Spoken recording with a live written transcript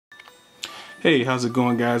Hey, how's it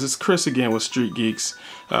going, guys? It's Chris again with Street Geeks,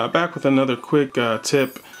 back with another quick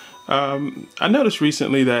tip. I noticed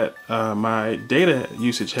recently that my data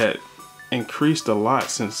usage had increased a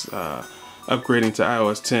lot since upgrading to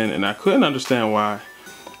iOS 10, and I couldn't understand why.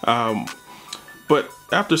 But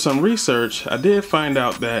after some research, I did find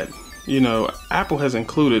out that, Apple has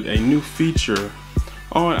included a new feature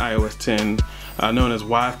on iOS 10 known as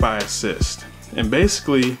Wi-Fi Assist. And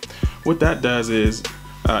basically, what that does is,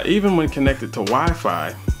 even when connected to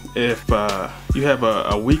Wi-Fi, if you have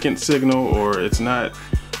a weakened signal or it's not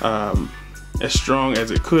as strong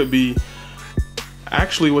as it could be,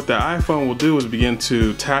 actually what the iPhone will do is begin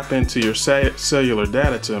to tap into your cellular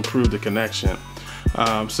data to improve the connection.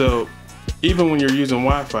 So even when you're using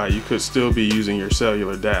Wi-Fi, you could still be using your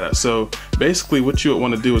cellular data. So basically what you would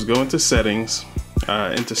want to do is go into settings,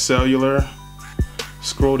 into cellular,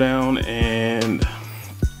 scroll down and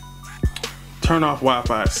turn off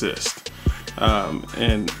Wi-Fi Assist,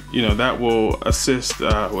 and that will assist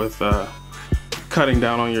with cutting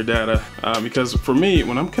down on your data, because for me,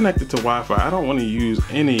 when I'm connected to Wi-Fi, I don't want to use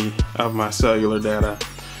any of my cellular data.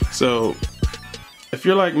 So if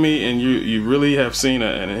you're like me and you really have seen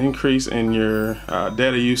an increase in your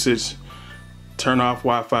data usage, turn off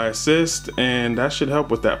Wi-Fi Assist, and that should help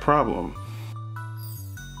with that problem.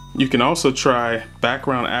 You can also try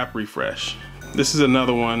background app refresh. This is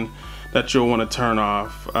another one that you'll want to turn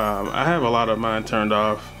off. I have a lot of mine turned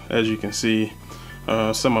off, as you can see.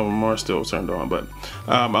 Some of them are still turned on, but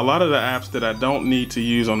a lot of the apps that I don't need to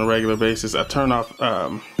use on a regular basis, I turn off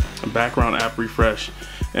background app refresh,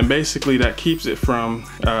 and basically that keeps it from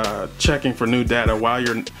checking for new data while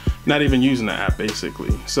you're not even using the app,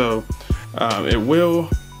 basically. So it will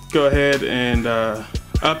go ahead and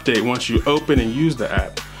update once you open and use the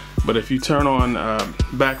app, but if you turn on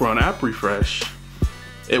background app refresh,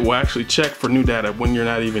 it will actually check for new data when you're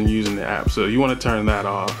not even using the app. So you want to turn that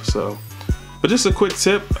off. But just a quick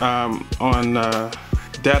tip on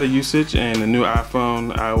data usage and the new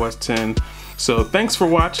iPhone iOS 10. So thanks for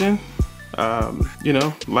watching.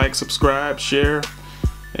 Like, subscribe, share,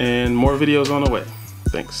 and more videos on the way.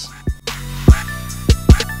 Thanks.